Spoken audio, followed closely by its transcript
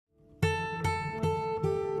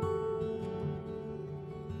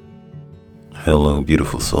Hello,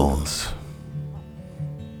 beautiful souls.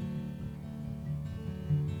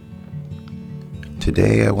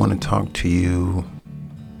 Today I want to talk to you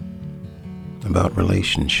about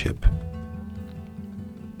relationship.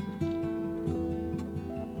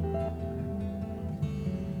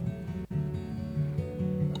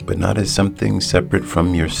 But not as something separate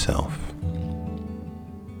from yourself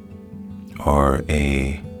or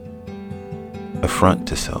a affront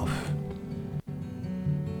to self,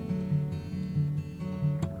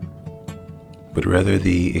 but rather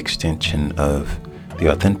the extension of the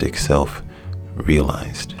authentic self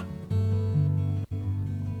realized.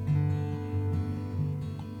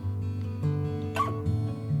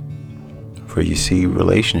 For you see,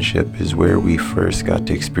 relationship is where we first got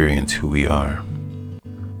to experience who we are.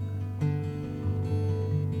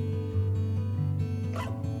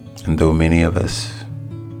 And though many of us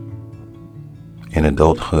in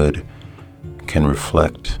adulthood can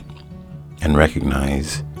reflect and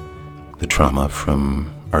recognize the trauma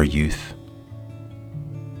from our youth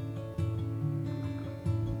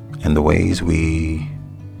and the ways we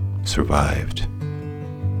survived,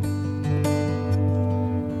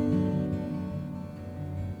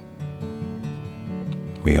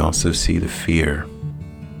 we also see the fear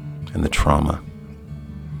and the trauma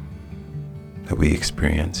that we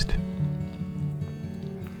experienced.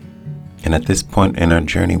 And at this point in our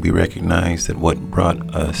journey, we recognize that what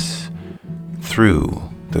brought us through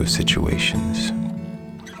those situations,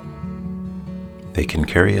 they can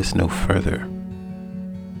carry us no further.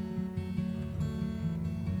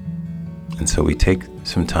 And so we take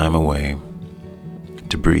some time away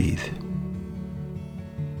to breathe.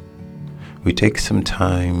 We take some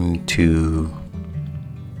time to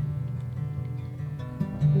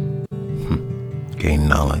gain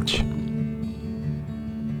knowledge.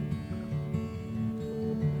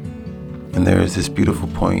 And there is this beautiful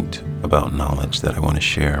point about knowledge that I want to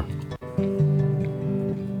share.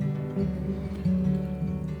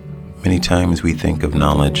 Many times we think of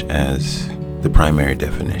knowledge as the primary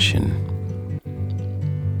definition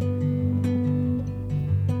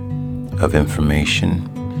of information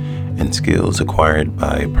and skills acquired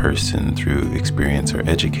by a person through experience or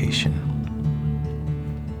education.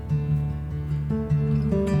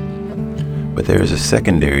 But there is a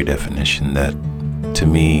secondary definition that, to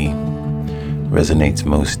me, resonates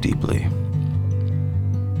most deeply,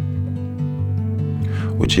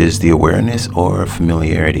 which is the awareness or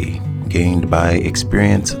familiarity gained by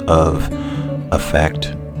experience of a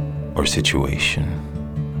fact or situation.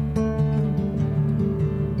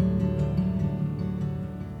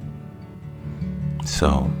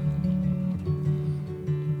 So,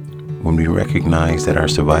 when we recognize that our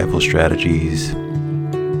survival strategies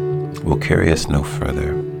will carry us no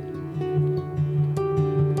further,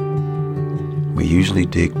 we usually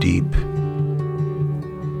dig deep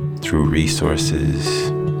through resources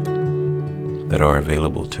that are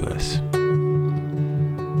available to us.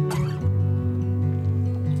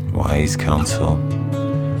 Wise counsel,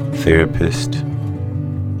 therapist,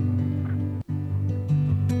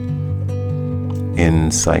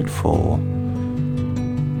 insightful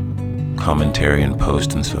commentary and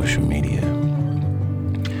post on social media.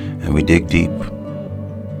 And we dig deep,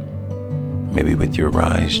 maybe with your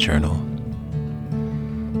Rise journal,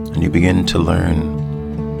 and you begin to learn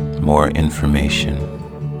more information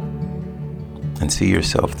and see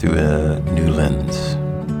yourself through a new lens.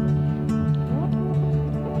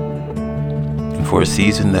 And for a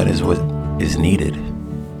season, that is what is needed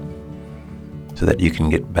so that you can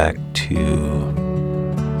get back to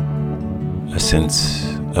a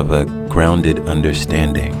sense of a grounded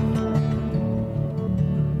understanding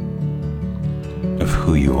of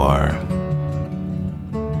who you are.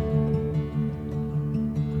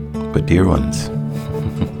 But dear ones,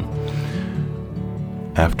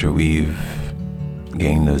 after we've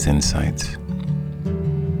gained those insights,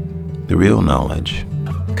 the real knowledge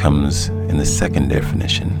comes in the second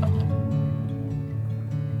definition.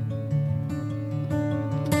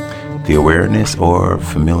 The awareness or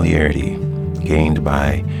familiarity gained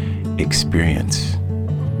by experience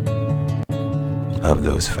of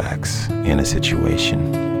those facts in a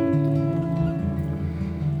situation.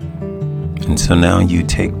 And so now you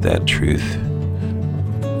take that truth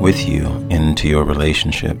with you into your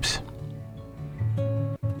relationships.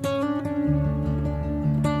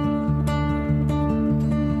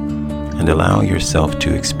 And allow yourself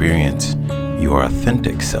to experience your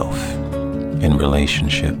authentic self in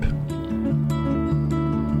relationship.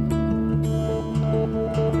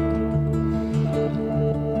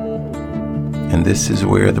 And this is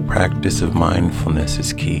where the practice of mindfulness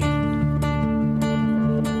is key.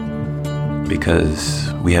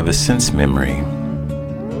 because we have a sense memory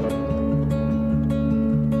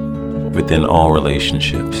within all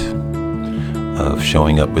relationships of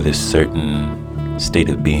showing up with a certain state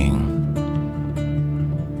of being.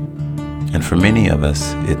 And for many of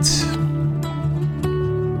us, it's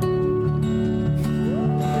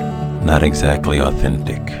not exactly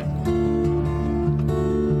authentic.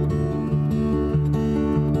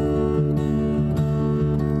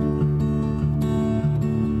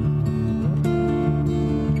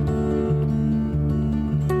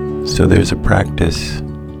 So there's a practice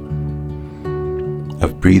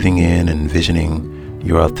of breathing in and envisioning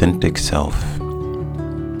your authentic self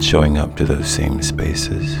showing up to those same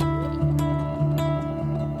spaces.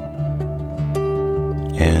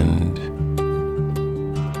 And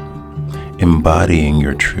embodying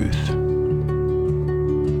your truth.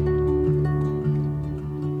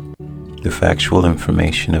 The factual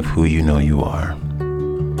information of who you know you are,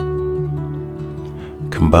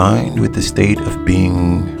 combined with the state of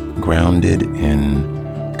being grounded in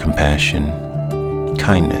compassion,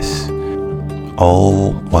 kindness,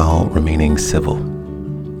 all while remaining civil.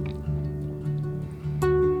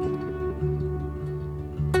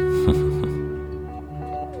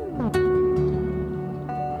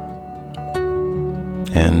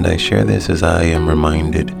 And I share this as I am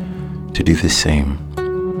reminded to do the same.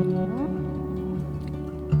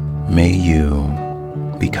 May you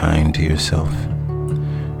be kind to yourself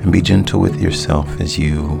and be gentle with yourself as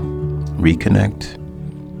you reconnect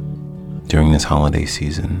during this holiday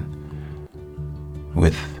season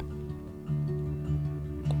with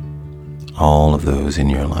all of those in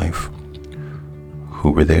your life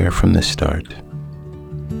who were there from the start,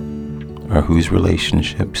 or whose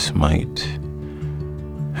relationships might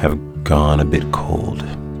have gone a bit cold.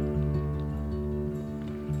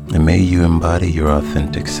 And may you embody your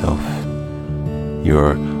authentic self,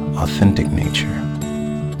 your authentic nature,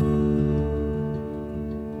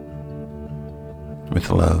 with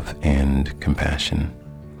love and compassion,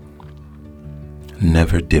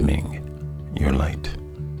 never dimming your light.